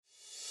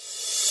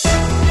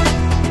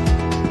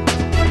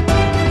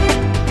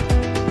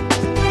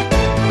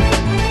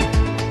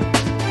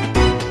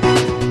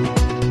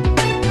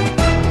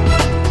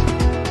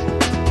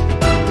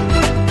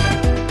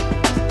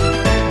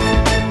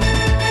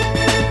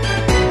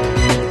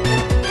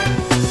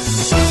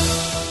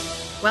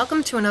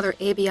Welcome to another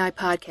ABI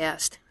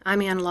podcast.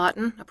 I'm Ann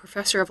Lawton, a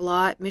professor of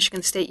law at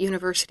Michigan State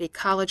University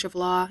College of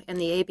Law and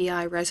the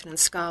ABI resident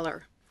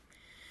scholar.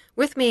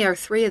 With me are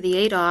three of the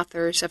 8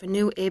 authors of a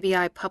new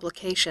ABI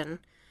publication,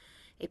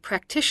 A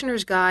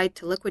Practitioner's Guide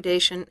to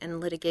Liquidation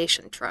and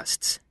Litigation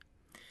Trusts.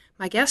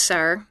 My guests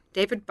are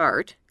David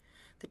Bart,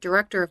 the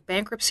Director of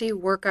Bankruptcy,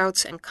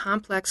 Workouts, and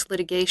Complex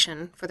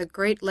Litigation for the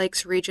Great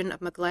Lakes region of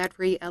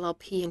McGladrey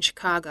LLP in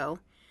Chicago,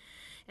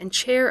 and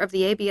Chair of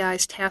the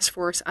ABI's Task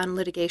Force on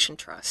Litigation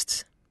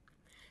Trusts.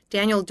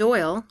 Daniel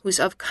Doyle, who's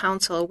of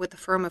counsel with the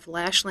firm of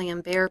Lashley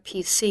 & Bear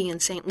PC in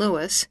St.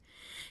 Louis,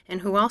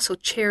 and who also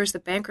chairs the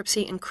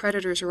Bankruptcy and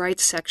Creditors'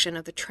 Rights section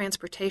of the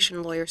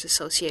Transportation Lawyers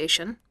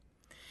Association,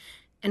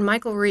 and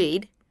Michael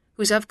Reed,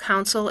 who's of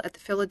counsel at the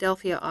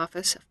Philadelphia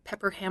office of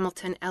Pepper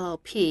Hamilton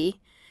LLP,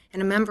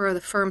 and a member of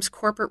the firm's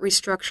Corporate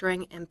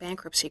Restructuring and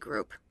Bankruptcy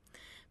Group.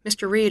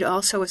 Mr. Reed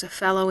also is a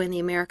fellow in the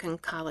American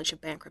College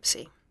of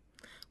Bankruptcy.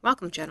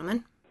 Welcome,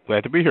 gentlemen.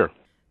 Glad to be here.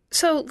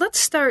 So let's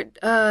start,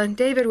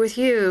 David, with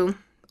you.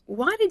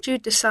 Why did you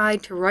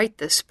decide to write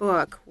this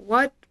book?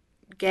 What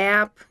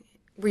gap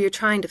were you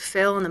trying to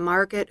fill in the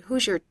market?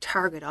 Who's your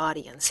target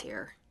audience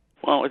here?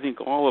 Well, I think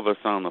all of us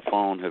on the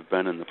phone have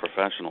been in the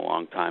profession a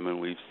long time,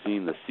 and we've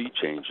seen the sea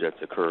change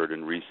that's occurred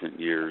in recent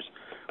years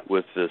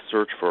with the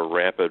search for a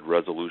rapid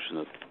resolution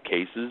of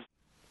cases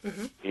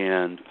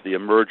and the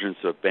emergence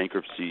of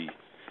bankruptcy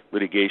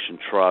litigation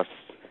trusts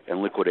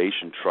and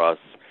liquidation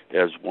trusts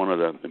as one of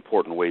the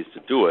important ways to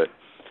do it.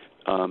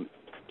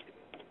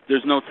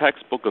 There's no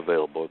textbook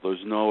available.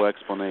 There's no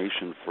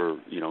explanation for,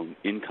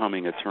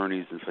 incoming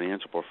attorneys and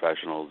financial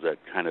professionals that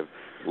kind of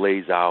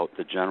lays out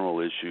the general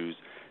issues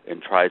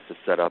and tries to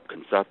set up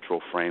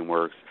conceptual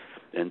frameworks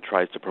and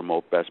tries to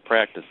promote best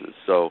practices.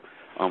 So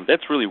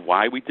that's really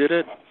why we did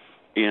it.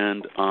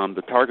 And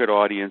the target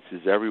audience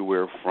is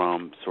everywhere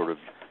from sort of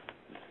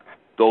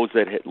those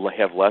that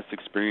have less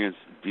experience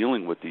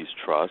dealing with these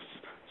trusts.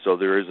 So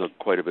there is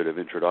quite a bit of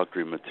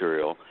introductory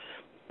material.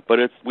 But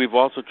we've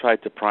also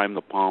tried to prime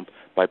the pump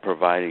by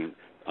providing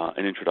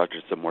an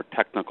introduction to some more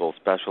technical,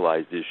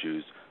 specialized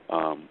issues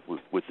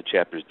with the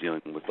chapters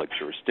dealing with like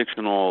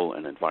jurisdictional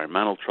and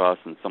environmental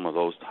trusts and some of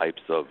those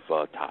types of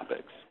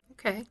topics.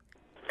 Okay.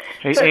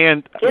 Hey,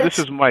 and this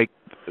is Mike.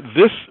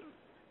 This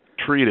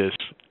treatise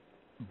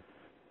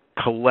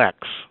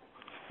collects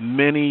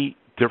many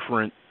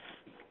different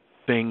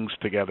things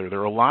together. There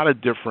are a lot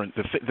of different...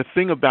 The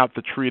thing about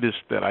the treatise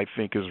that I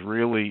think is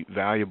really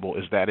valuable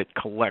is that it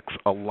collects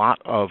a lot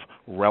of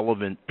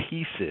relevant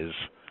pieces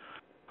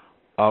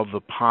of the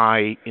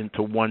pie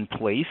into one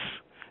place,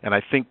 and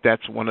I think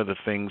that's one of the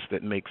things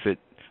that makes it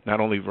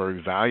not only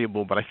very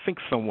valuable, but I think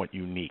somewhat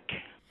unique.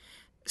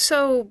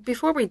 So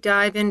before we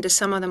dive into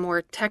some of the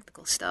more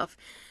technical stuff,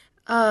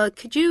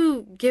 could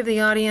you give the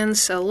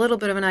audience a little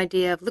bit of an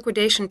idea of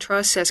liquidation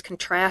trusts as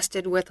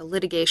contrasted with a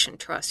litigation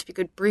trust? If you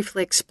could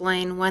briefly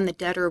explain when the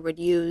debtor would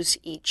use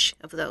each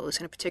of those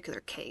in a particular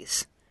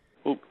case.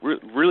 Well,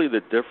 really the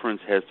difference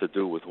has to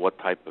do with what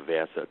type of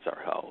assets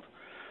are held.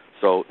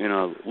 So in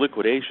a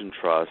liquidation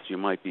trust, you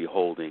might be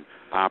holding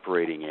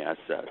operating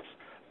assets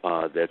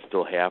that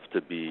still have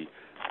to be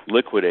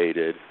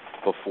liquidated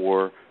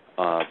before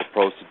the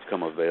proceeds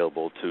come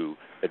available to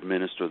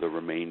administer the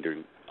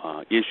remaining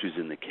issues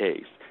in the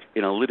case.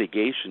 In a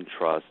litigation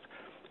trust,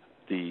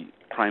 the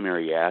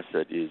primary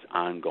asset is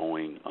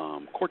ongoing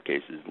court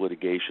cases,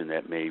 litigation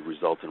that may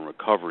result in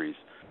recoveries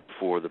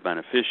for the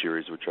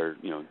beneficiaries, which are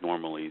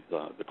normally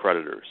the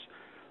creditors.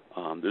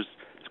 There's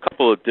a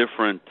couple of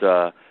different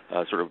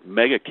sort of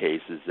mega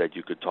cases that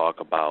you could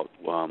talk about,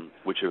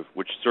 which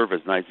serve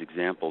as nice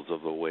examples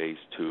of the ways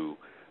to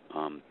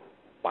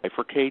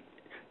bifurcate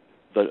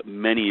the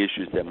many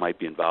issues that might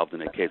be involved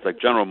in a case. Like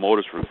General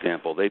Motors, for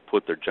example, they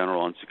put their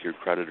general unsecured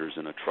creditors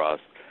in a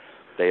trust.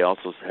 They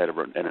also had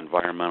an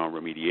environmental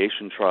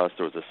remediation trust.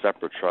 There was a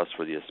separate trust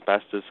for the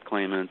asbestos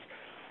claimants,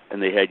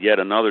 and they had yet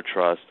another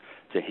trust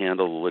to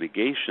handle the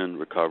litigation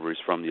recoveries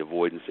from the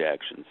avoidance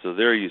action. So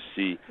there you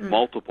see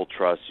multiple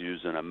trusts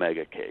used in a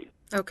mega case.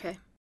 Okay.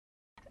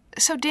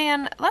 So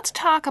Dan, let's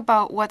talk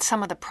about what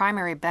some of the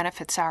primary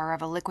benefits are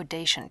of a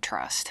liquidation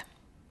trust.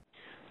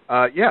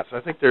 Yes, I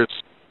think there's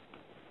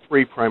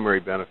 3 primary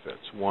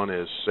benefits. One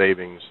is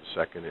savings.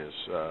 The second is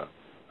the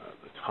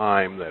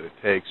time that it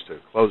takes to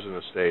close an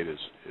estate is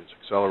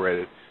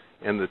accelerated,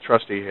 and the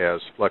trustee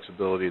has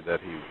flexibility that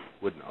he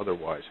wouldn't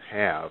otherwise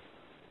have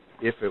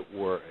if it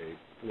were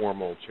a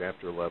formal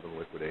Chapter 11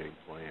 liquidating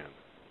plan.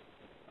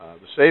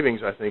 The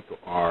savings, I think,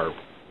 are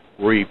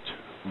reaped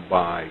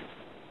by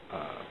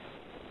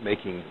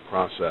making the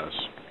process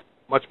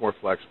much more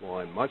flexible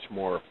and much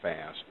more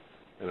fast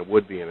than it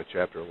would be in a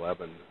Chapter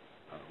 11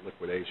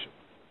 liquidation,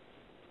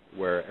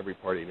 where every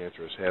party in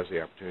interest has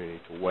the opportunity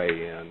to weigh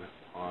in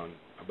on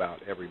about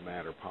every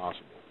matter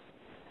possible.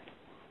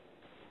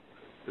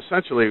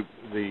 Essentially,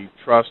 the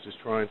trust is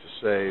trying to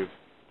save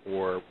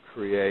or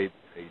create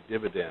a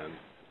dividend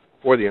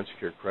for the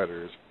unsecured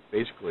creditors,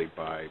 basically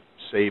by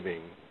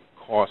saving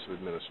costs of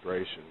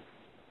administration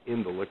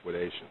in the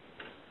liquidation.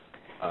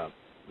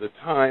 The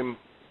time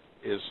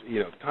is,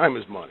 time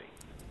is money,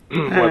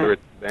 whether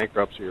it's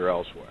bankruptcy or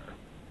elsewhere.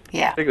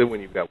 Yeah. Particularly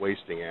when you've got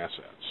wasting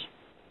assets.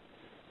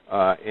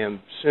 And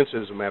since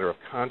it is a matter of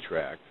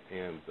contract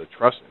and the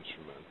trust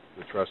instrument,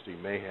 the trustee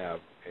may have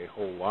a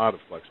whole lot of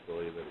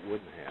flexibility that it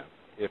wouldn't have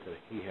if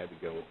he had to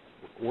go,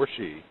 or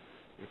she,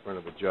 in front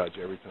of a judge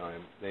every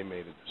time they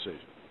made a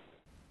decision.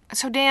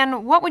 So,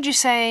 Dan, what would you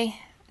say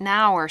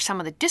now are some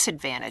of the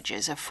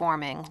disadvantages of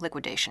forming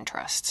liquidation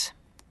trusts?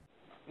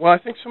 Well, I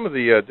think some of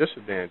the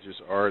disadvantages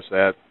is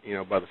that,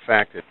 by the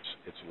fact that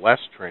it's less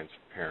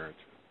transparent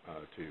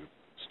to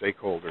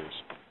stakeholders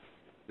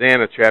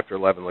than a Chapter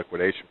 11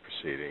 liquidation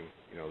proceeding,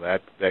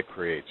 that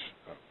creates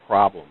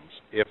problems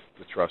if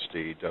the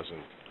trustee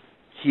doesn't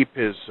keep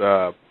his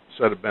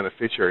set of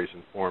beneficiaries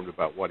informed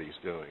about what he's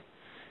doing.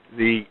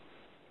 The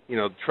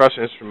trust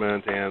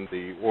instrument and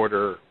the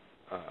order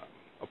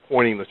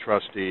appointing the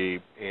trustee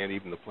and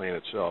even the plan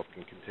itself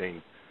can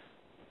contain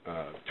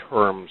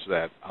terms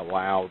that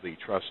allow the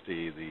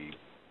trustee the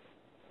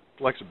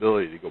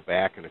flexibility to go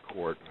back into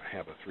court and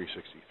have a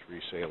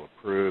 363 sale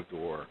approved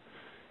or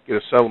get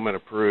a settlement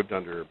approved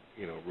under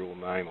Rule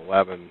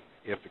 911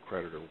 if the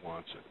creditor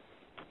wants it.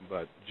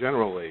 But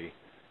generally,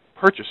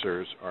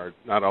 purchasers are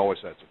not always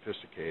that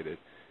sophisticated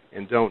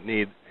and don't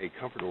need a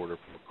comfort order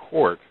from a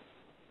court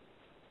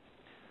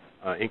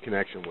in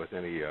connection with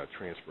any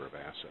transfer of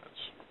assets.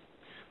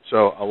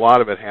 So a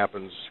lot of it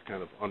happens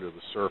kind of under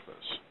the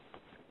surface.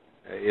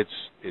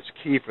 It's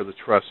key for the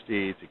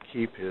trustee to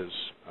keep his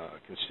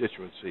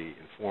constituency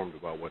informed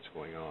about what's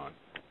going on.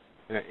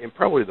 And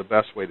probably the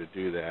best way to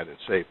do that and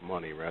save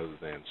money rather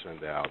than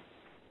send out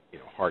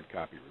hard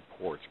copy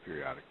reports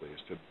periodically is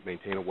to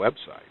maintain a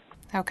website.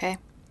 Okay.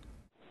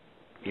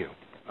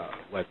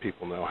 Let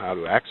people know how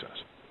to access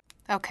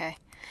it. Okay.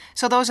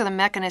 So those are the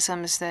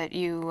mechanisms that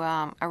you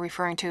are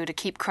referring to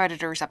keep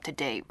creditors up to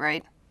date,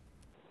 right?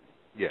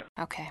 Yes.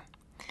 Okay.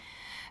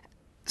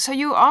 So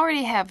you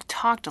already have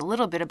talked a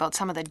little bit about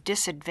some of the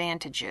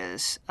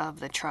disadvantages of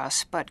the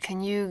trust, but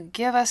can you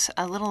give us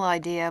a little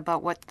idea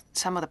about what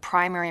some of the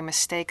primary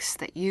mistakes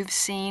that you've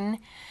seen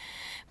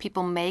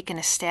people make in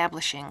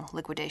establishing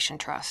liquidation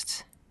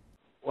trusts?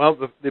 Well,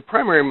 the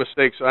primary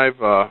mistakes I've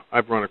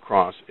run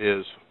across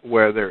is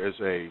where there is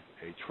a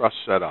trust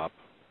set up,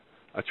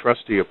 a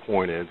trustee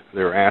appointed,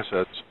 there are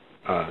assets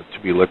to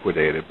be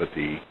liquidated, but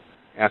the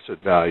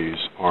asset values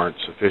aren't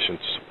sufficient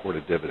to support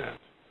a dividend.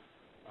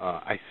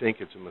 I think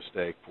it's a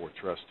mistake for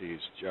trustees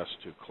just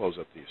to close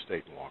up the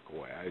estate and walk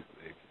away.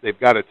 They've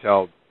got to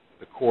tell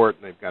the court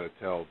and they've got to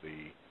tell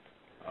the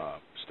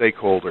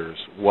stakeholders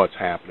what's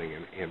happening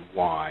and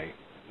why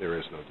there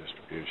is no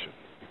distribution,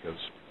 because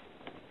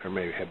there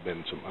may have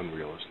been some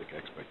unrealistic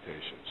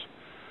expectations.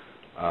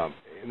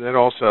 And then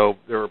also,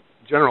 there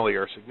generally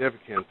are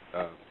significant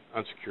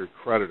unsecured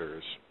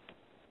creditors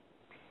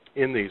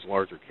in these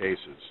larger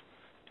cases,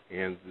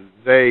 and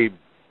they,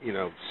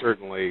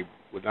 certainly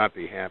would not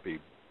be happy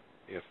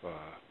if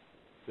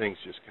things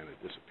just kind of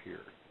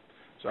disappeared.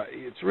 So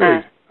it's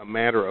really a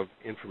matter of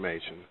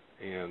information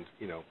and,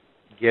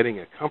 getting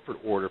a comfort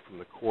order from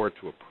the court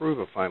to approve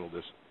a final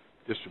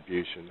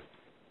distribution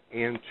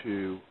and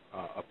to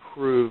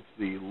approve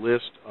the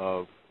list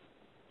of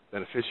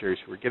beneficiaries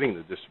who are getting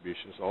the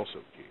distribution is also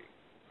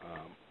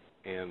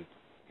key. And,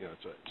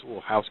 it's a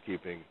little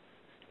housekeeping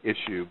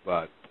issue,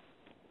 but,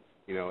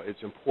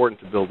 it's important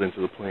to build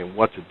into the plan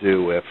what to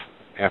do if,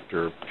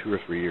 after 2 or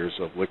 3 years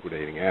of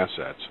liquidating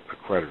assets,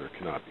 a creditor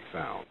cannot be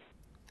found.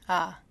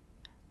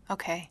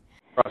 Okay.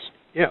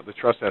 The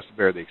trust has to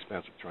bear the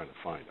expense of trying to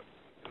find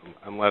them,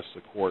 unless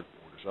the court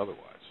orders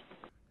otherwise.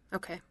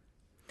 Okay.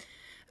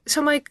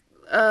 So, Mike,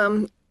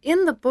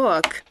 in the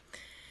book,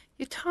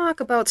 you talk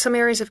about some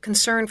areas of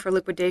concern for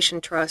liquidation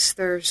trusts.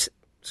 There's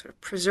sort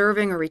of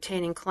preserving or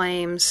retaining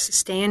claims,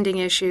 standing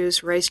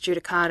issues, res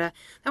judicata.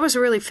 That was a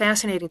really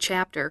fascinating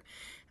chapter.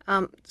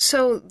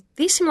 So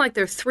these seem like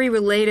they're three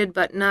related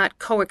but not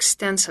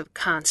coextensive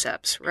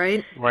concepts,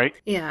 right? Right.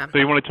 Yeah. So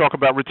you want to talk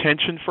about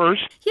retention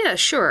first? Yeah,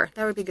 sure.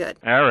 That would be good.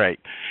 All right.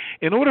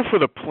 In order for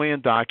the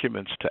plan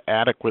documents to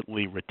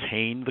adequately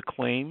retain the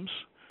claims,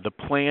 the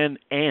plan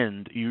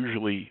and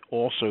usually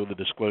also the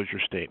disclosure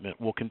statement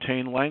will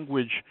contain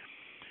language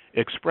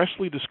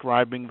expressly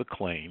describing the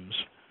claims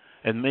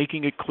and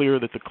making it clear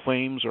that the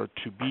claims are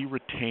to be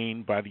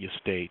retained by the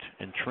estate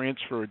and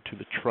transferred to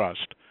the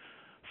trust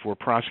for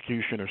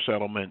prosecution or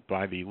settlement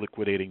by the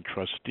liquidating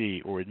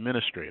trustee or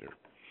administrator.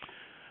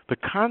 The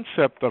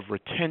concept of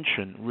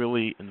retention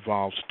really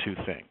involves two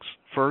things.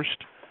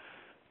 First,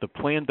 the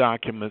plan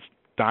documents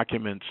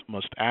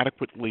must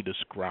adequately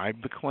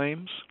describe the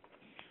claims,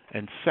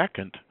 and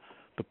second,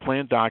 the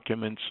plan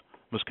documents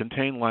must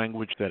contain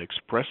language that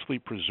expressly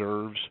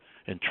preserves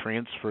and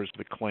transfers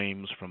the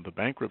claims from the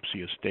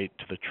bankruptcy estate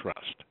to the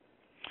trust.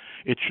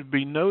 It should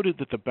be noted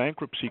that the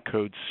Bankruptcy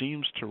Code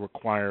seems to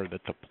require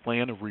that the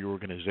plan of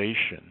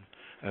reorganization,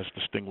 as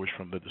distinguished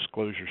from the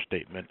disclosure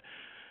statement,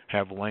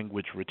 have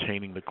language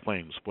retaining the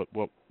claims. But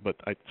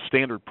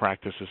standard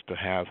practice is to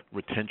have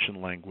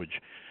retention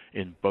language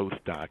in both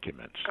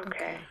documents.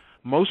 Okay.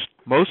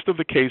 Most of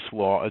the case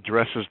law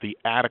addresses the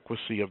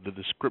adequacy of the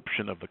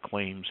description of the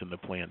claims in the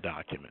plan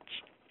documents.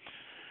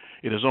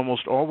 It is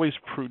almost always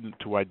prudent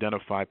to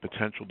identify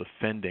potential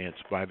defendants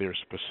by their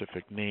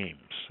specific names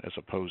as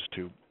opposed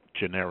to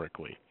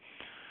generically,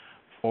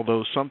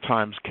 although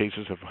sometimes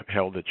cases have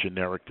held that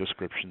generic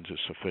descriptions is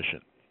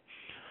sufficient.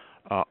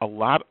 A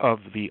lot of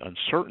the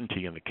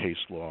uncertainty in the case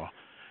law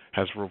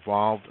has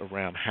revolved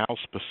around how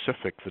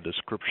specific the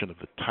description of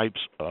the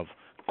types of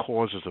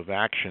causes of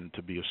action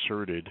to be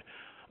asserted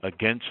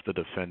against the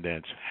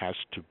defendants has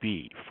to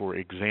be. For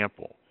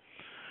example,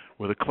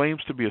 where the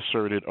claims to be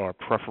asserted are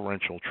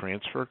preferential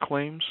transfer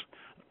claims,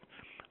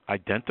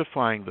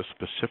 identifying the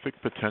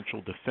specific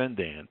potential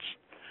defendants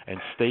and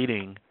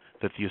stating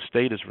that the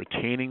estate is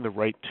retaining the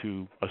right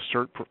to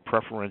assert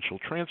preferential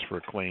transfer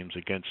claims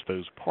against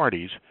those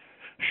parties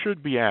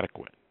should be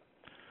adequate.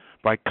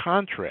 By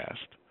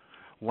contrast,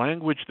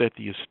 language that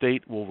the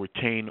estate will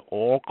retain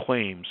all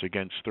claims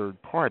against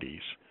third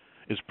parties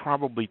is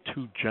probably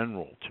too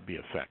general to be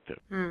effective.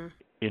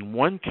 In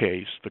one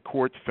case, the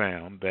court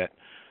found that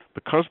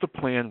because the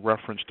plan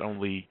referenced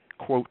only,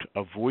 quote,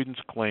 avoidance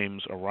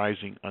claims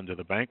arising under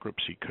the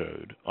bankruptcy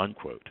code,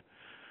 unquote,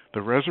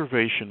 the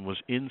reservation was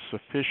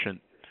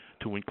insufficient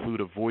to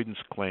include avoidance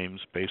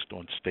claims based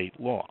on state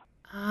law.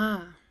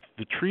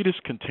 The treatise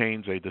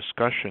contains a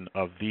discussion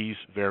of these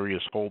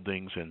various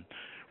holdings and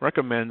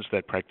recommends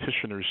that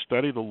practitioners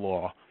study the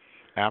law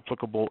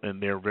applicable in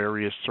their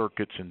various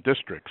circuits and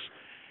districts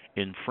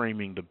in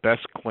framing the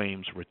best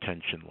claims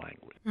retention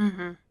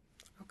language.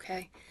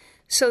 Okay.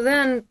 So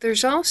then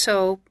there's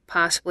also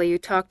possibly, you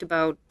talked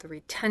about the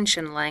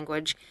retention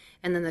language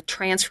and then the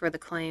transfer of the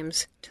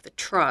claims to the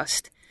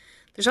trust.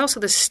 There's also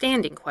the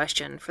standing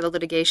question for the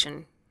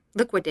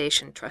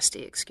liquidation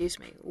trustee,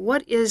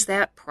 What is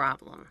that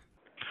problem?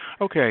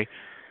 Okay.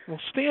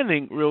 Well,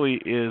 standing really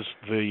is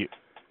the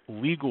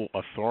legal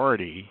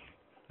authority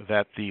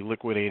that the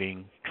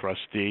liquidating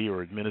trustee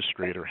or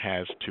administrator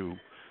has to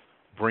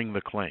bring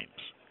the claims.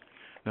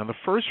 Now, the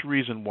first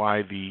reason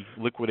why the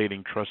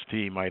liquidating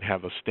trustee might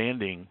have a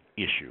standing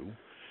issue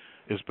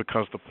is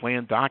because the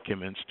plan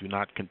documents do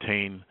not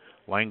contain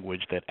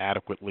language that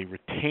adequately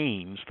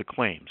retains the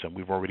claims, and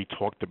we've already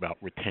talked about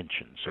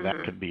retention, so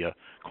that can be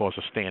cause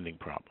a standing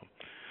problem.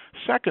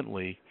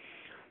 Secondly,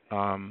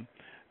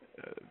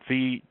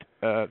 the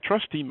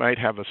trustee might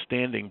have a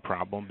standing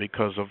problem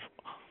because of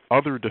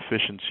other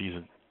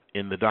deficiencies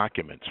in the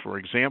documents. For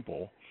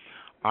example,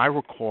 I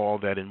recall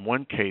that in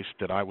one case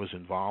that I was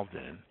involved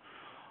in,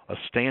 a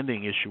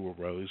standing issue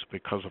arose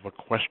because of a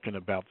question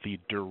about the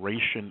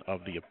duration of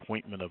the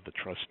appointment of the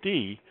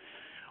trustee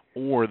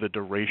or the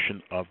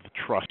duration of the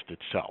trust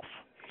itself.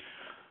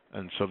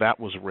 And so that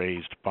was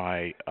raised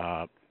by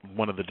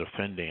one of the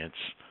defendants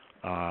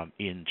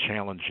in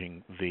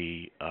challenging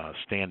the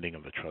standing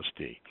of the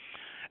trustee.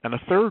 And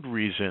a third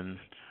reason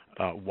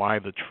why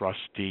the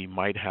trustee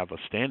might have a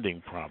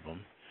standing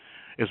problem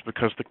is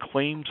because the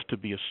claims to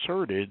be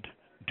asserted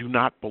do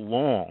not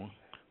belong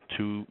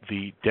to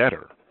the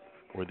debtor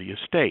or the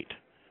estate,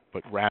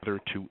 but rather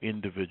to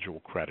individual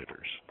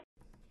creditors.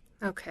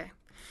 Okay.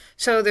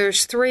 So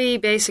there's three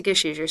basic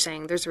issues you're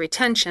saying. There's the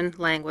retention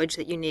language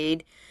that you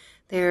need.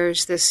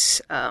 There's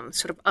this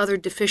sort of other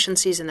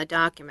deficiencies in the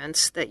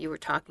documents that you were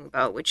talking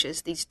about, which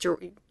is the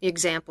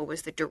example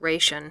was the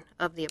duration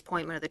of the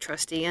appointment of the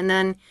trustee, and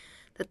then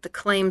that the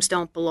claims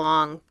don't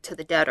belong to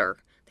the debtor.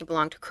 They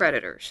belong to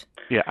creditors.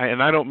 Yeah,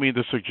 and I don't mean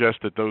to suggest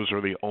that those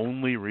are the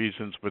only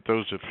reasons, but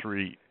those are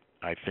three,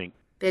 I think,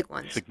 big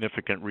ones,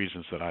 significant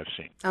reasons that I've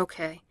seen.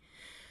 Okay.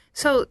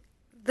 So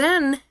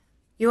then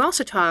you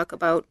also talk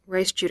about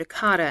res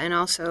judicata and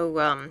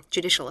also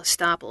judicial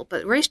estoppel.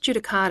 But res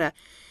judicata,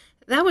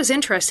 that was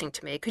interesting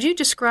to me. Could you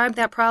describe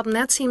that problem?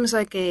 That seems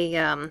like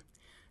that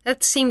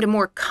seemed a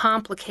more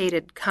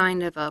complicated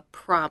kind of a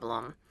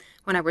problem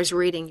when I was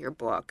reading your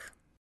book.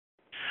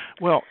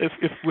 Well, if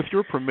with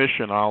your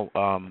permission, I'll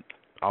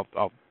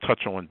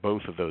touch on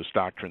both of those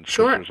doctrines.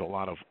 Sure. Because there's a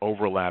lot of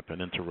overlap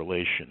and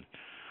interrelation.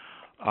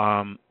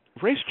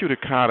 Res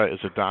judicata is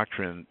a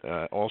doctrine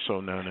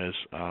also known as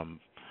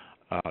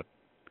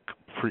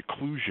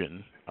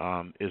preclusion,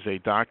 is a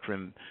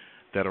doctrine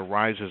that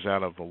arises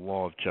out of the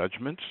law of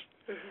judgments.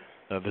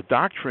 The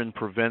doctrine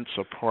prevents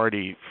a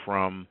party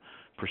from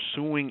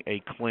pursuing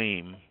a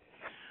claim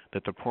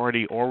that the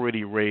party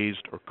already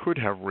raised or could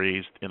have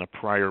raised in a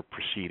prior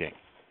proceeding.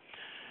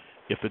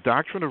 If the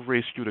doctrine of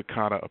res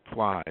judicata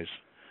applies,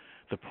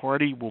 the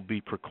party will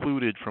be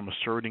precluded from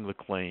asserting the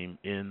claim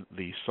in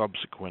the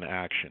subsequent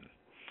action.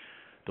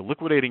 The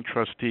liquidating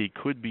trustee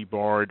could be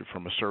barred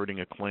from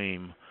asserting a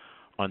claim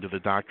under the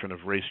doctrine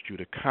of res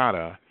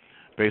judicata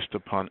based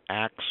upon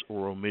acts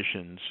or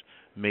omissions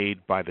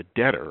made by the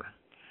debtor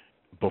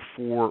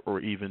before or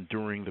even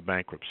during the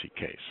bankruptcy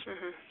case.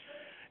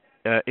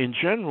 In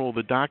general,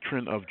 the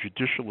doctrine of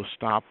judicial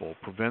estoppel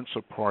prevents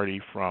a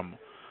party from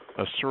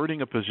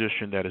asserting a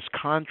position that is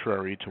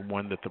contrary to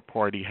one that the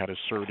party had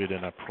asserted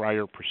in a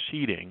prior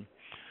proceeding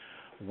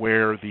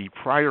where the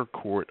prior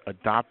court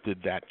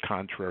adopted that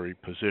contrary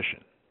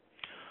position.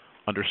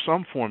 Under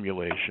some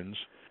formulations,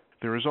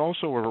 there is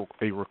also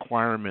a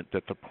requirement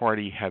that the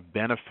party have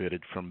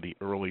benefited from the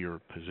earlier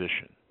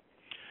position.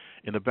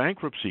 In the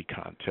bankruptcy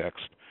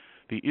context,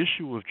 the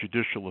issue of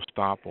judicial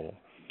estoppel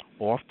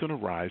often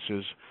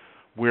arises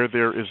where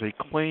there is a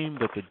claim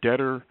that the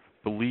debtor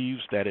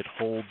believes that it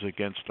holds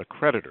against a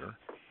creditor,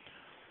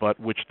 but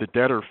which the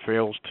debtor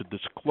fails to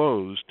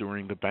disclose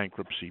during the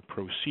bankruptcy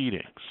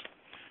proceedings.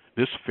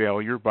 This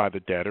failure by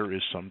the debtor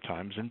is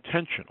sometimes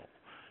intentional,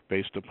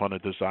 based upon a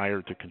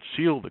desire to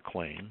conceal the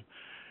claim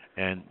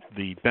and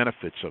the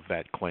benefits of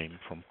that claim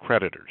from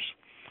creditors.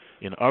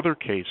 In other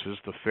cases,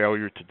 the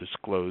failure to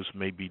disclose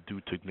may be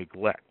due to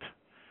neglect.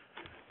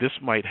 This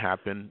might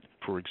happen,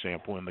 for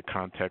example, in the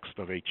context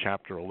of a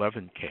Chapter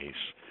 11 case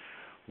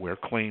where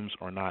claims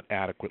are not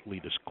adequately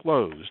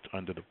disclosed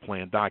under the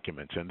plan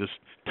documents, and this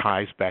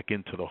ties back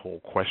into the whole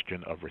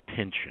question of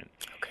retention.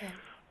 Okay.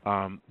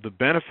 The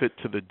benefit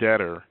to the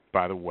debtor,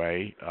 by the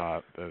way,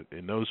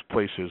 in those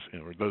places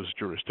or those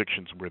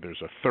jurisdictions where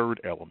there's a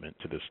third element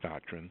to this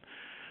doctrine,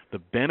 the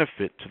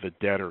benefit to the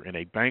debtor in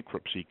a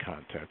bankruptcy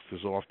context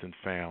is often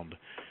found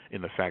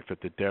in the fact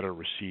that the debtor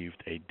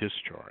received a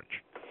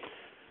discharge.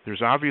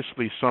 There's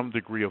obviously some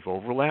degree of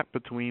overlap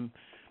between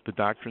the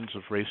doctrines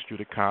of res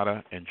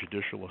judicata and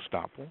judicial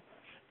estoppel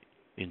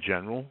in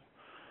general,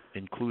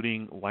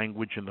 including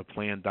language in the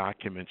plan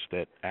documents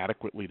that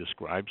adequately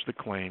describes the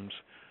claims,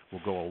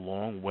 will go a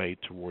long way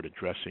toward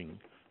addressing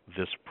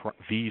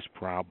these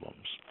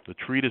problems. The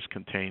treatise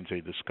contains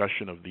a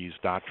discussion of these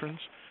doctrines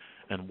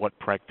and what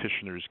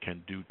practitioners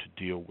can do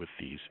to deal with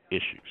these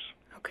issues.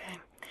 Okay.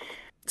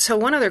 So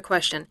one other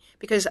question,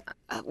 because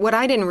what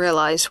I didn't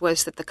realize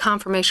was that the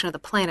confirmation of the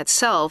plan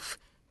itself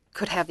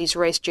could have these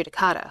res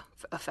judicata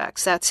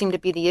effects. That seemed to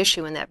be the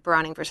issue in that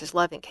Browning versus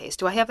Levin case.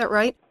 Do I have that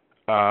right?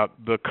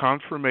 The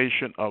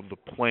confirmation of the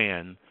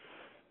plan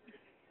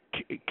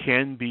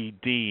can be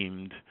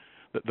deemed,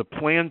 the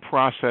plan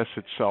process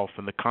itself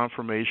and the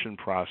confirmation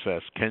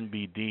process can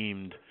be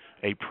deemed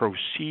a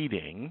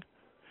proceeding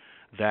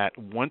that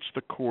once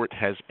the court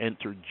has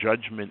entered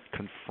judgment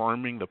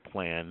confirming the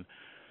plan,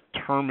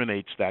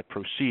 terminates that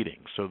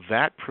proceeding. So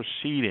that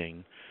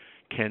proceeding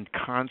can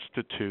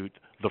constitute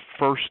the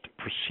first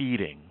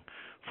proceeding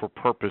for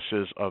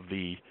purposes of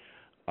the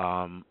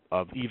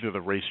of either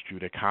the res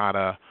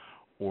judicata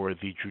or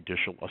the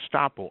judicial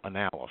estoppel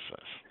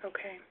analysis.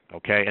 Okay.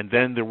 Okay, and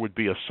then there would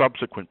be a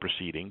subsequent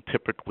proceeding,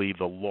 typically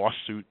the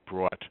lawsuit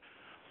brought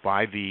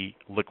by the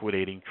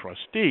liquidating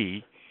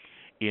trustee,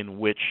 in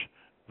which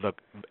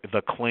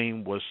the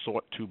claim was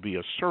sought to be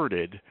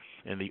asserted,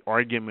 and the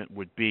argument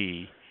would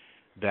be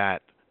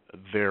that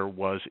there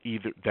was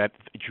either that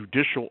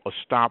judicial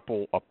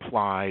estoppel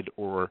applied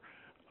or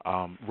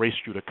res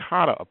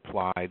judicata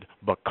applied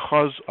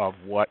because of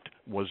what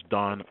was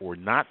done or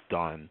not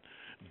done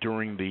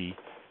during the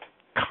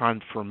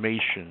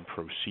confirmation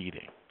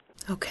proceeding.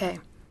 Okay.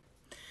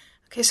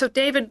 Okay, so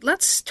David,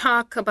 let's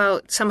talk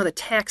about some of the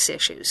tax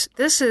issues.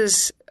 This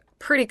is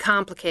pretty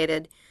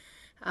complicated,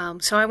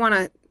 so I want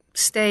to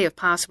stay, if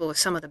possible, with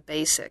some of the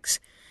basics.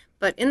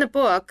 But in the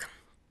book,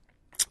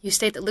 you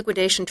state that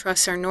liquidation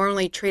trusts are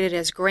normally treated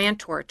as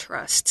grantor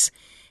trusts.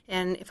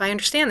 And if I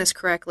understand this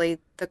correctly,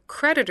 the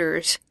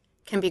creditors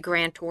can be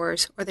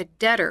grantors or the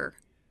debtor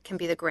can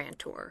be the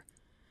grantor.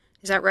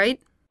 Is that right?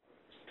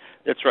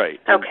 That's right.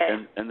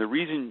 Okay. And the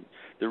reason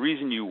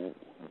you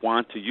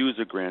want to use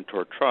a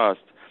grantor trust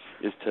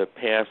is to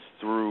pass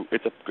through.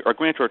 A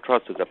grantor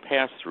trust is a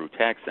pass-through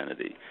tax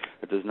entity.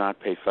 It does not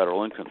pay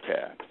federal income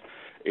tax.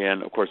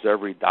 And, of course,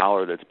 every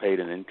dollar that's paid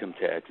in income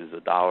tax is a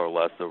dollar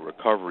less of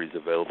recoveries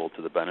available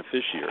to the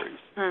beneficiaries.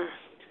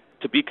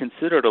 To be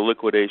considered a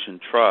liquidation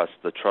trust,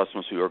 the trust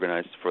must be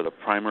organized for the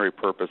primary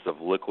purpose of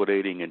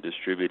liquidating and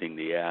distributing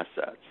the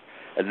assets.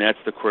 And that's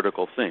the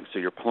critical thing. So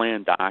your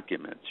plan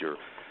documents, your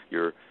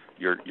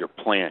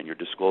plan, your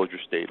disclosure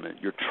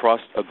statement, your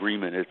trust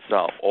agreement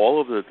itself, all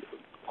of the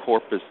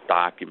corpus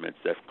documents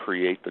that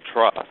create the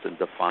trust and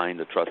define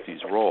the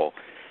trustee's role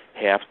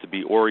have to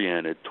be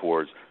oriented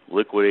towards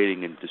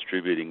liquidating and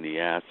distributing the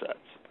assets.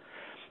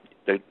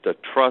 The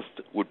trust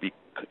would be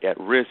at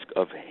risk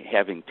of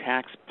having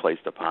tax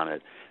placed upon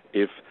it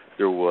if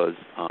there was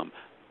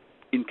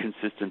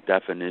inconsistent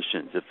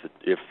definitions,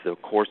 if the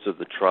course of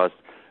the trust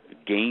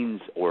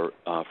gains or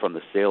from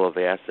the sale of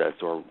assets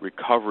or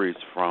recoveries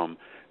from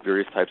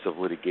various types of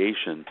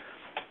litigation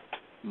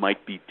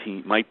might be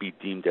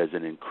deemed as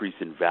an increase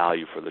in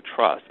value for the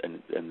trust,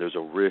 and there's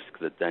a risk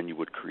that then you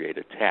would create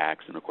a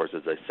tax. And of course,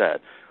 as I said,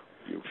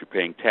 if you're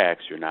paying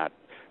tax, you're not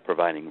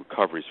providing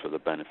recoveries for the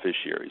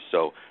beneficiaries.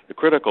 So the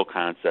critical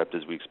concept,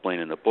 as we explain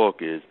in the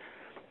book, is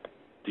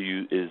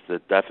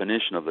the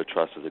definition of the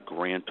trust as a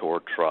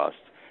grantor trust,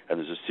 and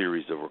there's a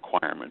series of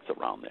requirements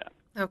around that.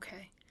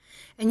 Okay.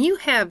 And you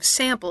have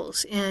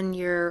samples in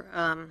your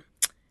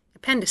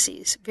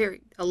appendices,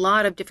 a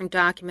lot of different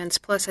documents,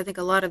 plus I think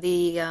a lot of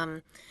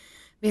the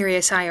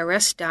various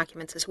IRS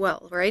documents as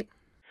well, right?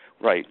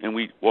 Right. And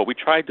what we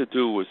tried to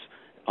do was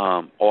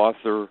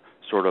author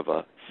sort of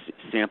a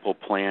sample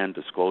plan,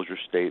 disclosure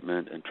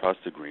statement, and trust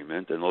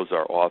agreement, and those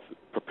are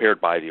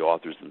prepared by the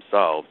authors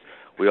themselves.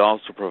 We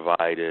also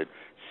provided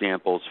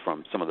samples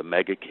from some of the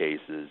mega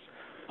cases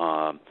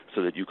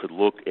so that you could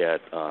look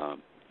at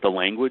the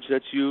language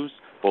that's used,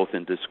 both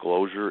in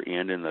disclosure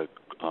and in the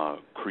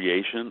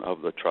creation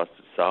of the trust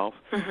itself.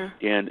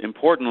 Mm-hmm. And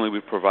importantly,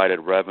 we provided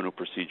Revenue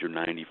Procedure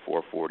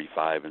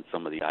 9445 in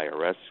some of the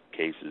IRS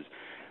cases.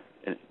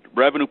 And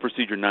Revenue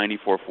Procedure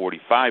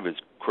 9445 is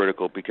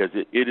critical because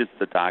it is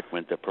the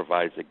document that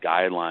provides the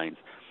guidelines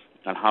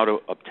on how to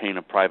obtain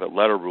a private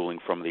letter ruling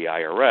from the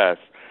IRS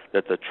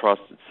that the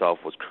trust itself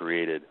was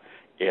created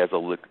as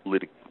a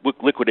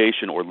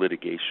liquidation or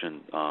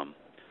litigation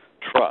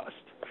trust.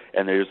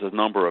 And there's a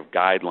number of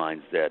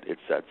guidelines that it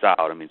sets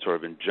out. I mean, sort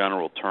of in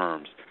general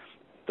terms,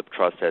 the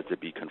trust has to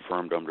be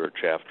confirmed under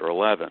Chapter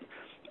 11.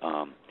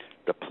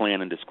 The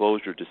plan and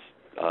disclosure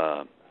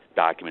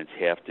documents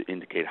have to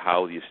indicate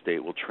how the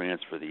estate will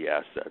transfer the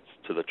assets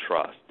to the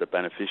trust. The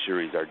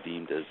beneficiaries are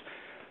deemed as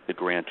the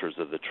grantors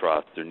of the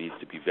trust. There needs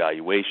to be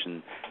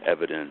valuation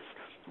evidence.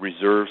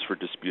 Reserves for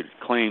disputed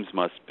claims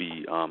must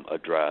be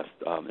addressed.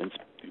 And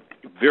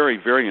very,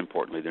 very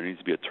importantly, there needs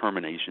to be a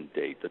termination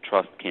date. The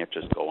trust can't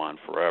just go on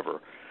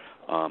forever.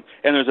 And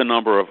there's a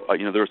number of,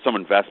 there are some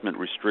investment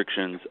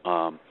restrictions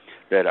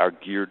that are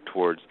geared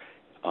towards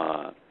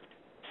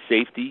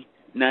safety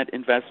net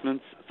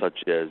investments,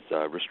 such as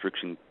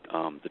restriction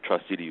the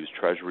trustee to use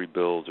treasury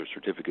bills or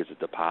certificates of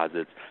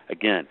deposits.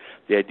 Again,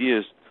 the idea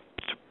is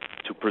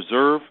to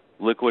preserve,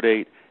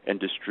 liquidate, and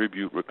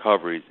distribute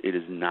recoveries. It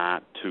is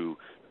not to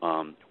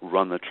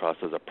run the trust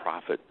as a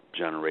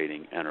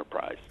profit-generating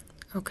enterprise.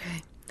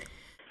 Okay.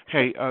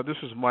 Hey, this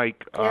is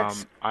Mike.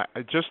 Yes. I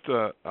just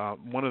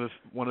one of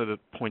the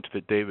points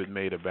that David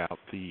made about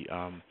the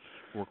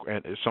work,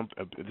 and this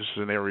is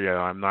an area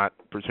I'm not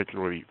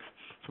particularly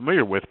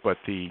familiar with, but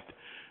the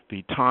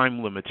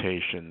time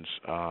limitations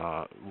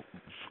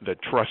that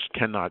trust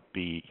cannot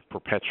be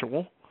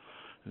perpetual,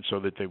 and so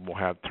that they will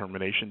have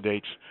termination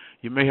dates.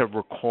 You may have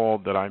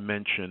recalled that I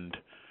mentioned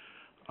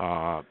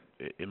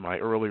in my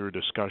earlier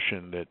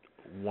discussion that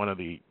one of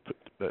the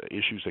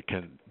issues that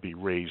can be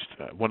raised,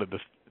 one of the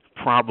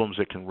problems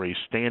that can raise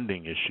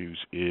standing issues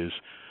is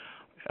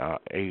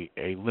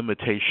a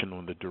limitation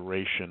on the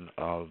duration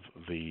of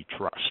the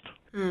trust.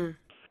 Mm.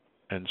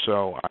 And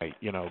so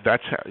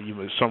that's how,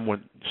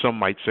 some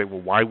might say,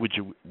 well, why would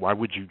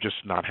you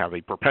just not have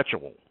a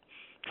perpetual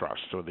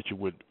trust so that you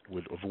would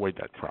avoid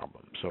that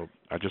problem? So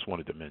I just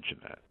wanted to mention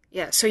that.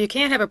 Yeah, so you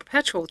can't have a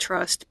perpetual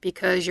trust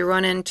because you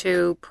run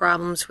into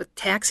problems with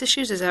tax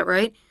issues, is that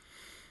right?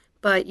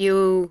 But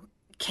you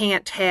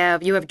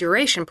have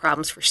duration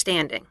problems for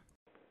standing.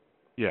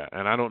 Yeah,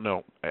 and I don't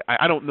know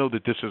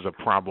that this is a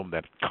problem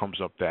that comes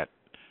up that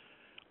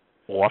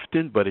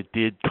often, but it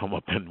did come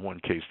up in one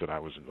case that I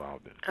was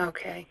involved in.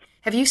 Okay.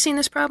 Have you seen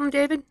this problem,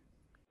 David?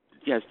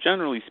 Yes,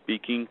 generally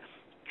speaking,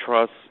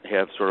 trusts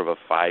have sort of a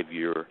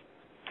 5-year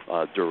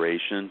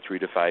duration, 3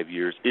 to 5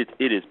 years. It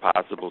is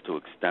possible to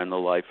extend the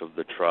life of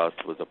the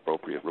trust with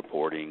appropriate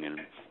reporting, and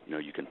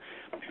you can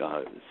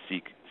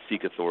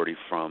seek authority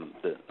from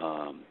the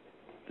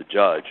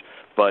judge.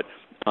 But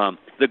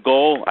the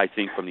goal, I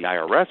think, from the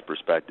IRS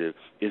perspective,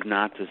 is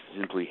not to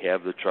simply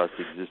have the trust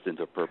exist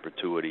into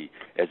perpetuity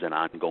as an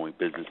ongoing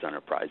business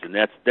enterprise, and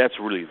that's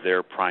really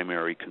their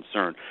primary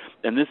concern.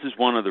 And this is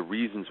one of the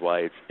reasons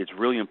why it's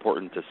really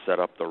important to set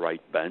up the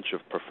right bench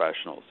of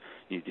professionals.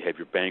 You need to have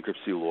your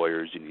bankruptcy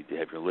lawyers. You need to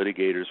have your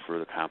litigators for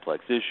the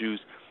complex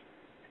issues.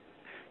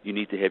 You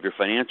need to have your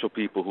financial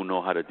people who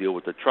know how to deal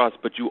with the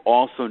trust, but you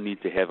also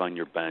need to have on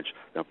your bench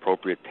an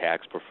appropriate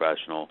tax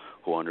professional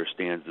who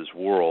understands this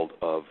world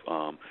of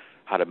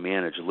how to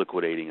manage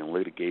liquidating and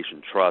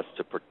litigation trusts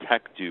to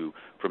protect you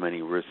from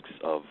any risks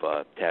of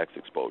tax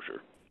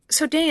exposure.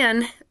 So,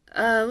 Dan,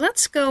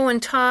 let's go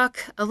and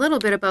talk a little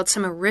bit about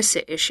some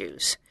ERISA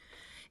issues.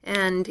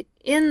 And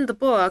in the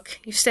book,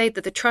 you state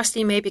that the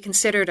trustee may be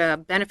considered a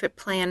benefit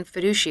plan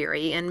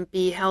fiduciary and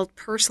be held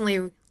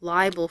personally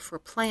liable for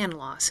plan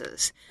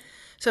losses.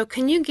 So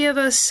can you give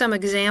us some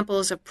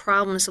examples of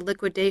problems a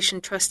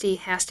liquidation trustee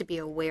has to be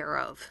aware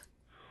of?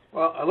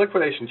 Well, a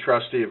liquidation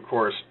trustee, of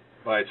course,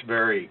 by its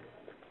very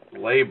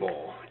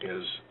label,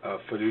 is a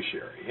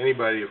fiduciary.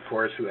 Anybody, of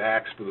course, who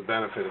acts for the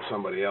benefit of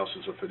somebody else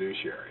is a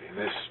fiduciary. And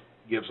this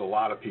gives a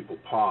lot of people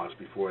pause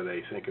before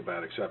they think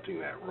about accepting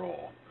that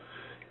role.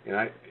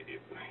 And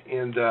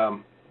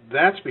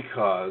that's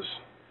because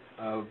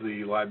of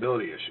the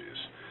liability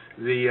issues.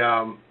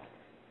 They're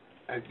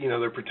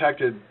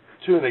protected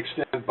to an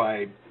extent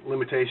by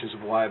limitations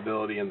of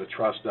liability in the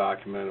trust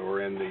document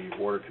or in the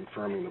order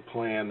confirming the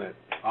plan that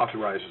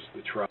authorizes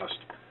the trust,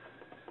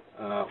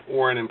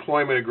 or in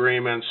employment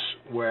agreements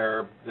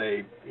where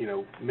they,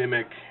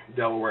 mimic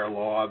Delaware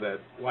law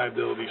that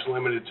liability is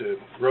limited to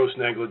gross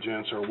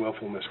negligence or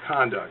willful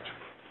misconduct.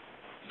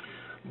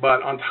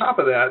 But on top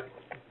of that,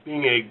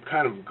 being a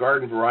kind of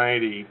garden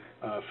variety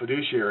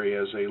fiduciary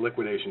as a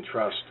liquidation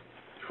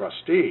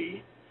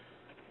trustee,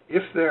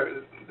 if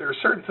there are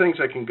certain things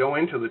that can go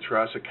into the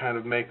trust that kind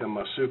of make them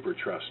a super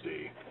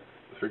trustee.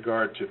 The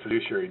regard to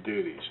fiduciary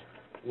duties.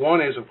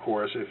 One is, of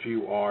course, if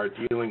you are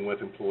dealing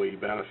with employee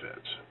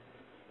benefits.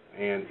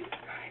 And,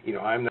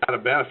 I'm not a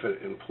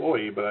benefit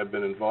employee, but I've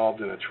been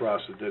involved in a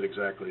trust that did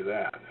exactly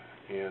that.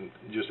 And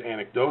just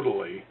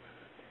anecdotally,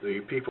 the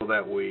people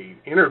that we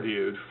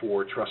interviewed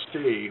for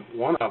trustee,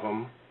 one of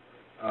them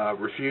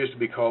refused to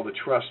be called a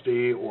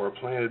trustee or a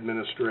plan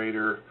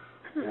administrator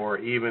or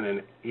even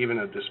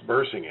a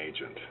disbursing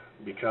agent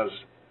because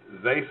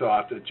they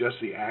thought that just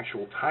the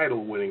actual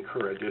title would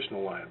incur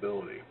additional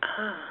liability.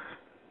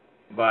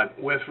 But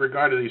with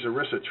regard to these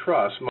ERISA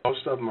trusts,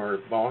 most of them are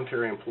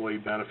voluntary employee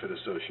benefit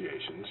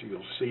associations.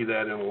 You'll see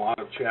that in a lot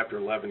of Chapter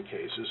 11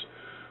 cases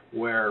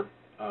where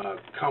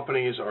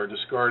companies are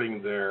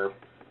discarding their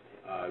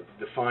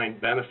defined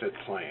benefit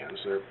plans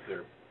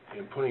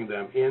and putting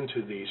them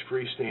into these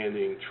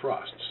freestanding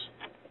trusts.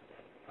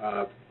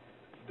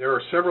 There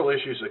are several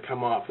issues that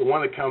come up. The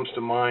one that comes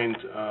to mind,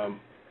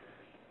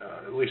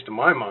 at least to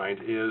my mind,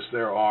 is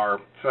there are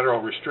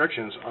federal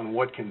restrictions on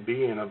what can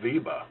be in a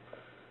VEBA.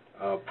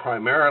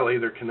 Primarily,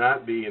 there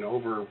cannot be an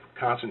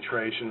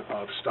over-concentration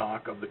of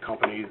stock of the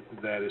company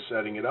that is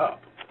setting it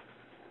up.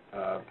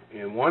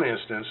 In one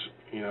instance,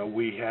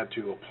 we had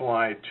to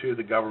apply to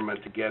the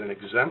government to get an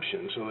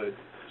exemption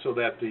so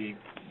that the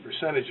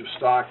percentage of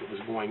stock that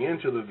was going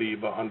into the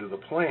VEBA under the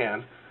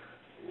plan,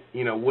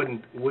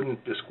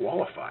 wouldn't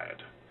disqualify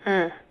it.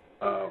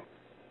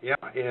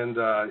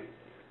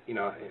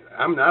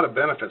 I'm not a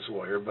benefits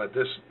lawyer, but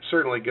this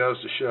certainly goes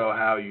to show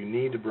how you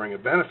need to bring a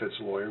benefits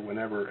lawyer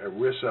whenever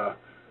ERISA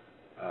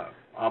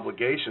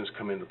obligations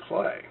come into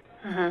play.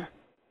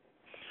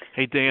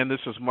 Hey, Dan, this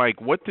is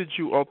Mike. What did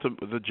you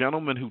the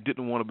gentleman who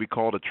didn't want to be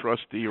called a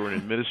trustee or an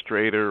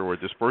administrator or a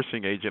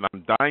disbursing agent,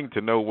 I'm dying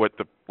to know what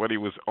he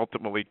was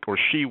ultimately, or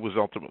she was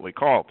ultimately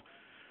called.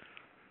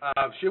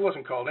 She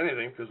wasn't called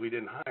anything because we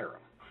didn't hire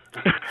him.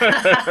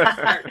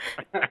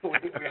 We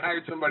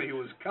hired somebody who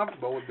was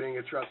comfortable with being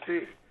a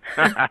trustee.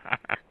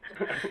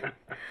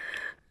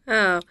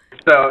 Oh.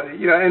 So,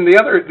 and the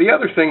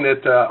other thing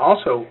that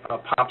also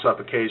pops up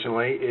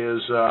occasionally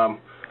is,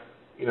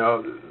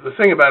 the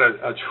thing about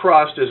a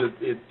trust is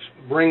it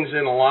brings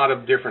in a lot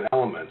of different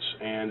elements.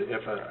 And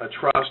if a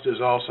trust is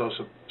also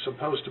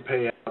supposed to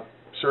pay out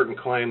certain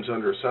claims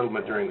under a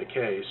settlement during the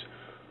case,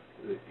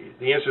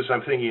 the instance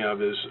I'm thinking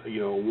of is,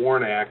 a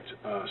WARN Act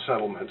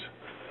settlement,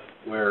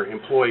 where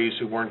employees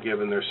who weren't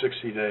given their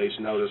 60 days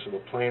notice of a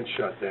plant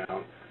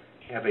shutdown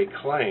have a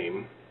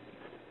claim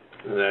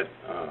that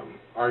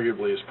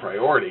arguably is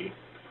priority,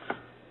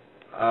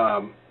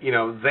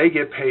 they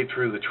get paid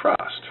through the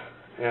trust.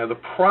 And the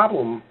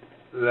problem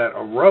that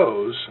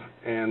arose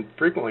and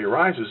frequently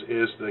arises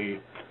is the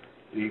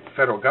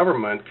federal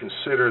government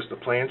considers the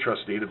plan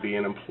trustee to be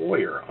an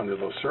employer under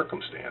those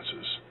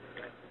circumstances.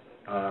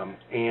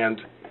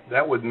 And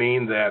that would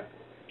mean that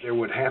there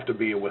would have to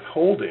be a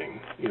withholding,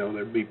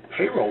 there'd be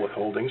payroll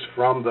withholdings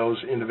from those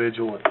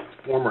individual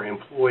former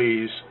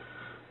employees'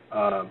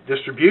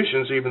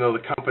 distributions, even though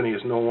the company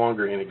is no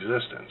longer in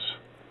existence,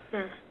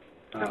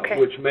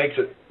 which makes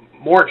it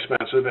more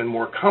expensive and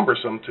more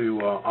cumbersome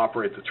to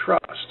operate the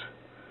trust.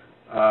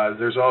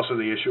 There's also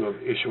the issue of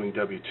issuing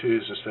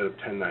W-2s instead of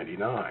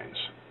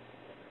 1099s.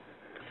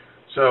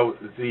 So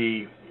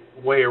the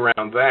way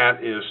around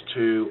that is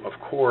to, of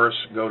course,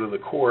 go to the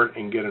court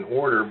and get an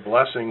order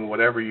blessing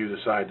whatever you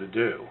decide to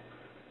do.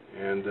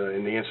 And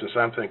in the instance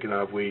I'm thinking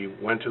of, we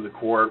went to the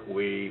court,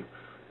 we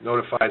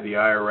notified the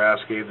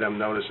IRS, gave them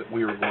notice that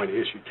we were going to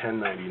issue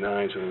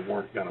 1099s and we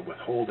weren't going to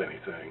withhold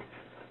anything.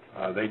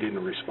 They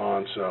didn't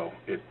respond, so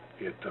it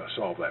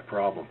solved that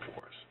problem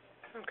for us.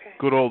 Okay.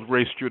 Good old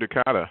res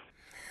judicata.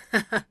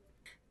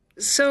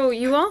 So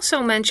you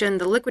also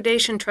mentioned the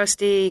liquidation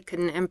trustee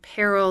can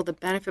imperil the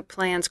benefit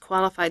plan's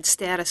qualified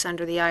status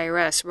under the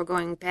IRS. We're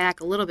going back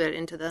a little bit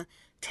into the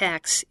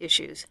tax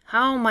issues.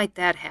 How might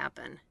that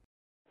happen?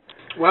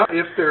 Well,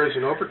 if there is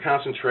an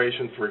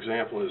overconcentration, for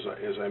example,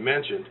 as I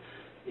mentioned,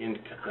 in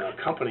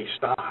company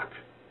stock,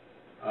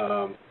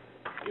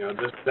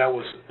 that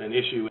was an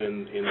issue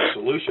in the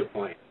Solutia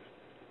plan.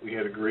 We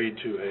had agreed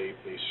to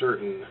a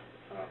certain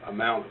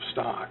amount of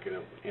stock,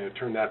 and it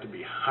turned out to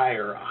be a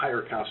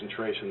higher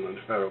concentration than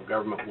the federal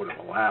government would have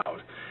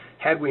allowed.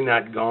 Had we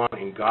not gone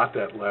and got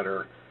that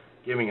letter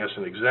giving us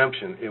an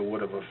exemption, it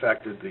would have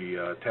affected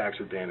the tax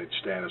advantage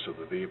status of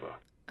the VEBA.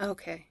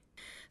 Okay.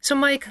 So,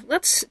 Mike,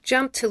 let's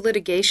jump to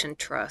litigation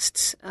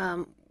trusts.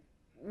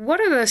 What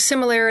are the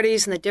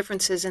similarities and the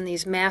differences in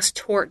these mass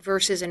tort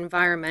versus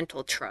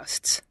environmental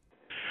trusts?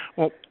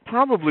 Well,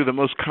 probably the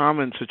most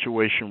common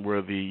situation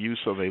where the use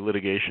of a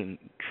litigation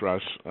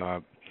trust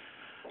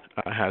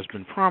has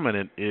been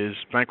prominent is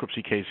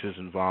bankruptcy cases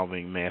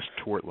involving mass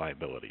tort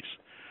liabilities.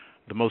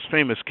 The most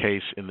famous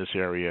case in this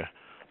area,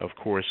 of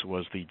course,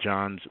 was the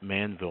Johns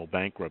Manville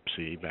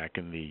bankruptcy back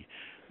in the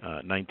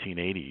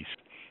 1980s,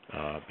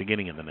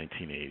 beginning in the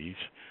 1980s.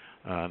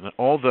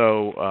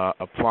 Although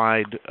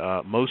applied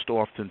most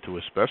often to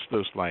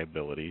asbestos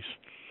liabilities,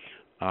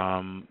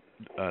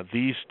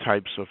 these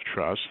types of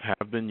trusts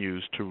have been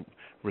used to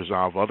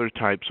resolve other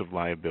types of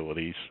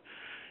liabilities,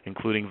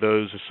 including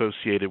those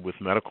associated with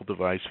medical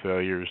device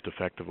failures,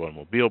 defective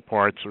automobile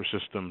parts or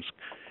systems,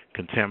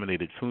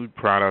 contaminated food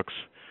products,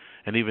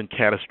 and even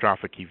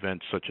catastrophic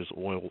events such as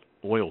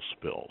oil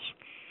spills.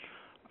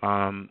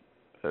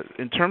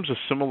 In terms of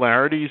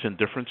similarities and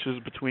differences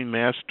between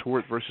mass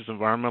tort versus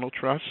environmental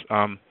trusts,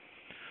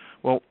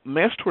 well,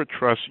 mass tort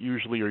trusts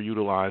usually are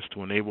utilized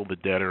to enable the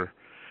debtor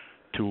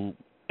to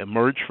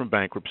emerge from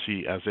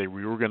bankruptcy as a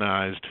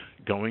reorganized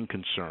going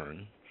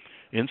concern,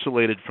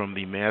 insulated from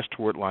the mass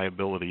tort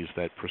liabilities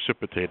that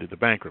precipitated the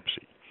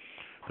bankruptcy.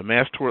 The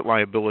mass tort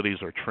liabilities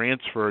are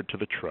transferred to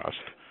the trust,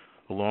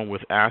 along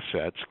with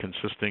assets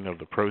consisting of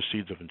the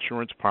proceeds of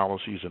insurance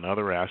policies and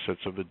other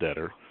assets of the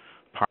debtor,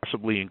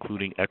 possibly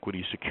including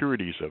equity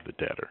securities of the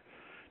debtor.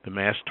 The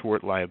mass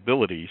tort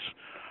liabilities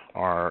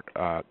are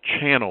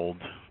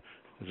channeled,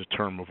 as a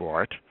term of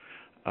art,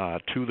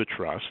 to the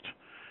trust,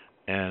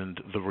 and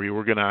the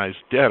reorganized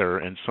debtor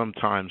and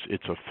sometimes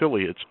its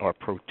affiliates are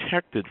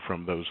protected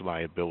from those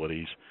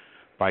liabilities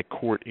by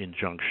court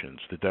injunctions.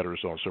 The debtor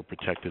is also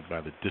protected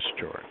by the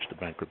discharge, the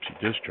bankruptcy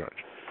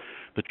discharge.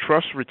 The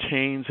trust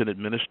retains and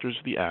administers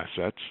the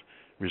assets,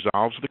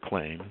 resolves the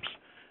claims,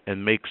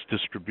 and makes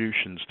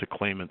distributions to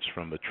claimants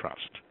from the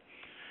trust.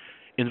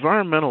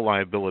 Environmental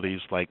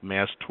liabilities like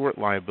mass tort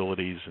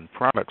liabilities and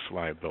products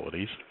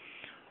liabilities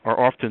are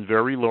often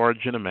very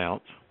large in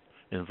amount,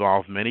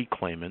 involve many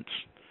claimants,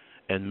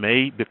 and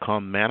may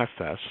become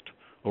manifest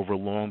over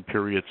long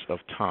periods of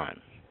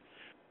time.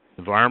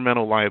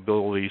 Environmental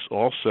liabilities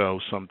also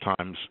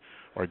sometimes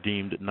are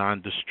deemed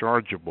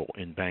non-dischargeable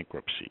in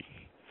bankruptcy.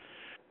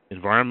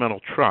 Environmental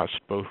trusts,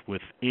 both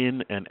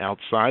within and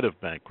outside of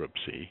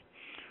bankruptcy,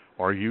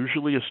 are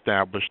usually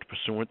established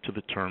pursuant to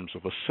the terms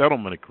of a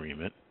settlement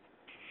agreement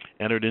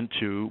entered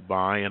into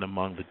by and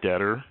among the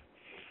debtor,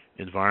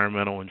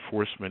 environmental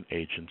enforcement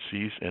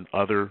agencies, and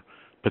other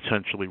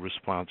potentially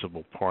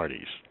responsible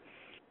parties.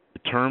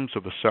 The terms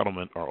of a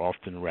settlement are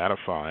often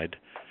ratified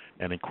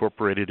and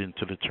incorporated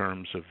into the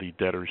terms of the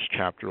debtor's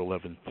Chapter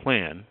 11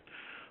 plan,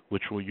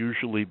 which will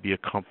usually be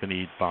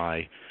accompanied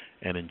by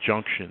an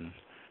injunction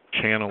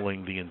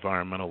channeling the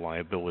environmental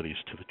liabilities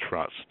to the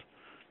trust.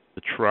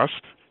 The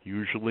trust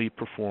usually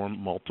perform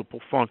multiple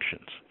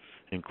functions,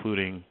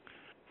 including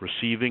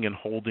receiving and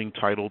holding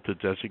title to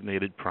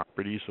designated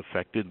properties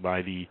affected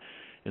by the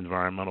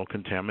environmental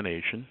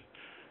contamination,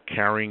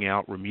 carrying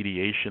out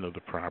remediation of the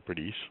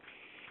properties,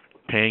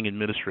 paying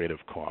administrative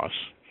costs,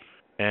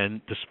 and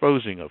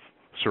disposing of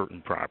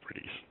certain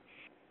properties.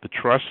 The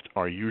trusts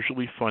are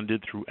usually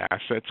funded through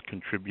assets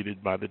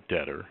contributed by the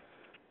debtor,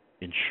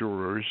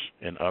 insurers,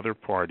 and other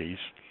parties,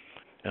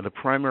 and the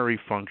primary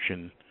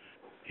function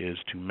is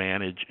to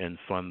manage and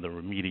fund the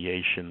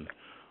remediation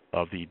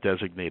of the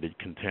designated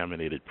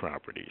contaminated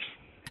properties.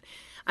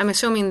 I'm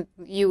assuming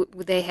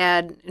they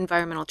had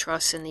environmental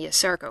trusts in the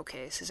Asarco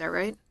case, is that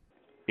right?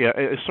 Yeah,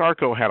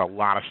 Asarco had a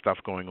lot of stuff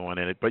going on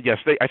in it, but yes,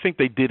 I think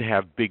they did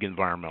have big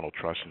environmental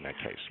trusts in that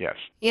case, yes.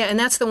 Yeah, and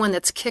that's the one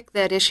that's kicked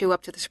that issue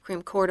up to the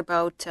Supreme Court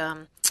about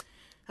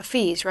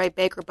fees, right?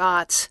 Baker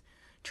Botts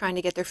trying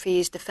to get their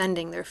fees,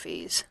 defending their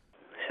fees.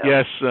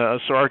 Yes,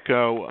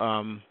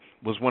 Asarco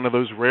was one of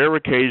those rare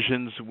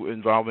occasions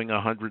involving a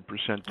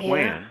 100%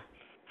 plan. Yeah.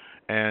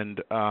 And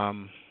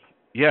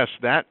yes,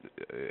 that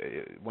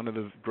one of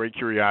the great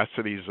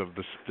curiosities of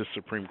this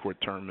Supreme Court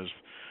term is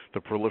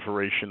the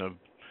proliferation of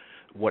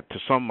what to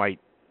some might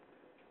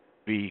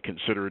be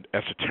considered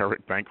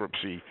esoteric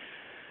bankruptcy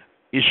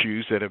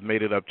issues that have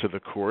made it up to the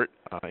court,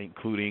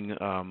 including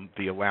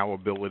the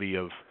allowability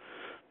of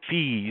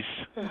fees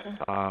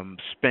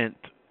spent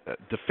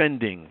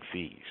defending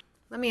fees.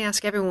 Let me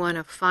ask everyone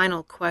a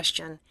final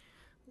question.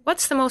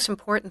 What's the most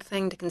important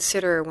thing to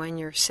consider when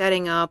you're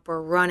setting up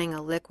or running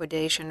a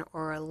liquidation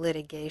or a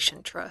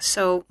litigation trust?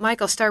 So,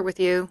 Mike, I'll start with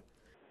you.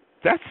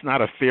 That's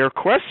not a fair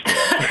question.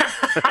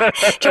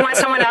 Do you want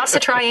someone else to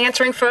try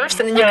answering first,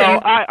 and then you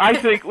can? I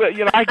think.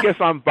 I guess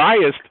I'm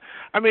biased.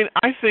 I mean,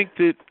 I think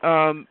that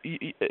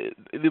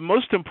the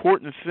most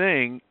important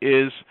thing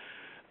is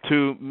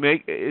to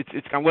make.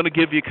 I'm going to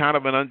give you kind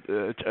of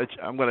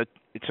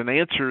It's an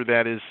answer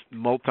that is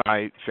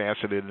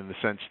multifaceted in the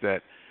sense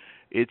that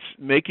it's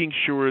making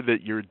sure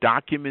that your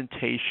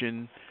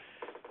documentation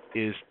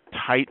is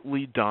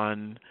tightly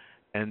done,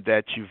 and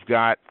that you've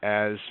got,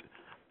 as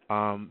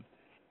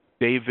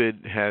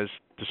David has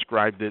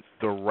described it,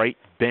 the right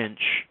bench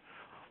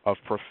of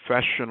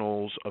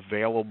professionals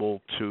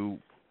available to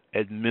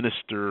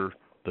administer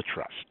the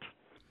trust.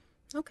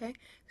 Okay.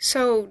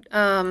 So,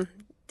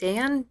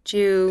 Dan, do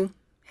you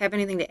have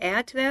anything to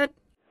add to that?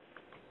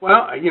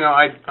 Well,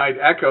 I'd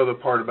echo the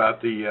part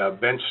about the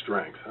bench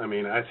strength. I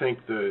mean, I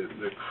think the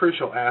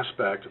crucial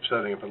aspect of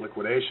setting up a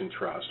liquidation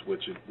trust,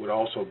 which it would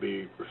also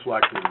be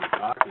reflected in the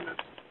document,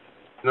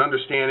 an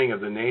understanding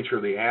of the nature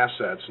of the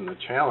assets and the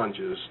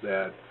challenges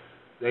that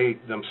they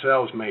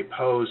themselves may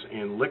pose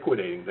in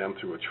liquidating them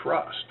through a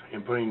trust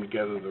and putting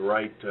together the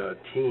right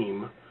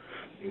team,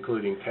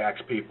 including tax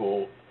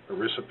people,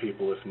 ERISA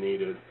people if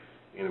needed,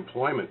 and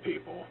employment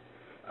people,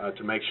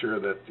 to make sure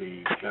that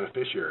the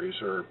beneficiaries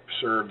are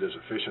served as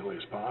efficiently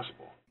as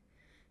possible.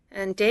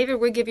 And David,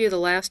 we give you the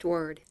last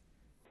word.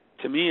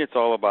 To me, it's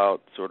all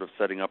about sort of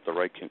setting up the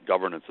right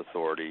governance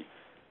authority,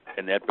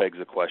 and that begs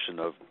the question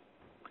of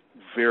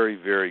very,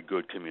 very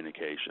good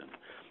communication.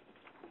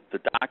 The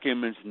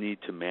documents need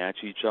to match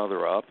each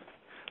other up,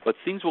 but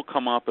things will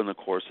come up in the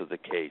course of the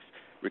case.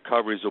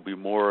 Recoveries will be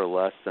more or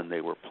less than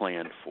they were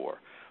planned for.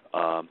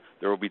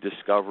 There will be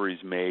discoveries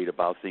made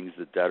about things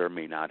the debtor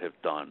may not have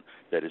done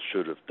that it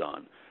should have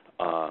done.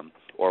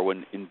 Or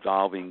when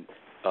involving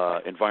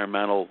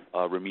environmental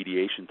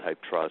remediation type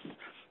trusts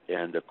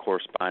and the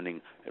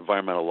corresponding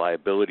environmental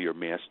liability or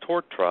mass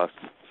tort trusts,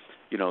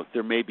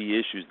 there may be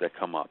issues that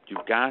come up.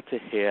 You've got to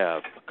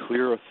have a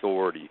clear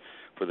authority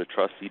for the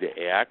trustee to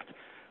act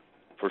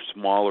for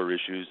smaller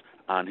issues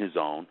on his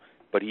own,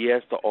 but he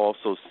has to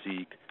also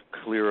seek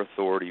clear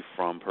authority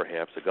from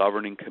perhaps a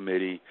governing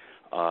committee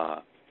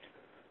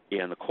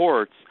and the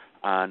courts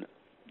on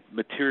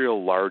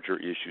material larger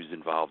issues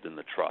involved in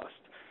the trust.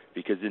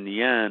 Because in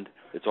the end,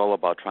 it's all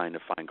about trying to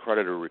find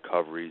creditor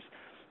recoveries,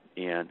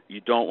 and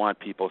you don't want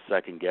people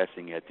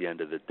second-guessing at the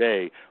end of the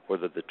day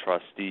whether the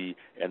trustee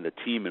and the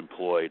team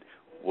employed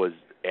was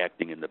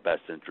acting in the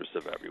best interest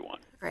of everyone.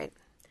 Right.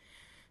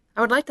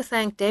 I would like to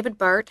thank David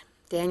Bart,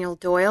 Daniel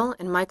Doyle,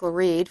 and Michael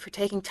Reed for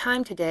taking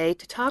time today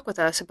to talk with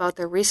us about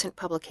their recent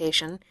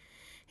publication,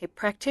 A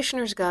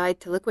Practitioner's Guide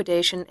to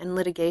Liquidation and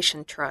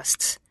Litigation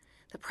Trusts.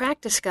 The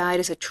practice guide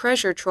is a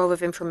treasure trove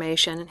of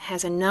information and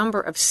has a number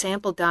of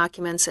sample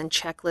documents and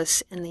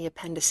checklists in the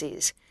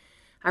appendices.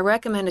 I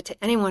recommend it to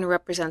anyone who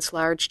represents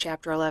large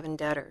Chapter 11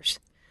 debtors.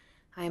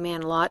 I am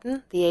Ann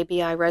Lawton, the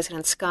ABI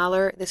resident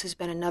scholar. This has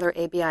been another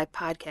ABI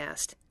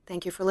podcast.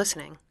 Thank you for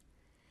listening.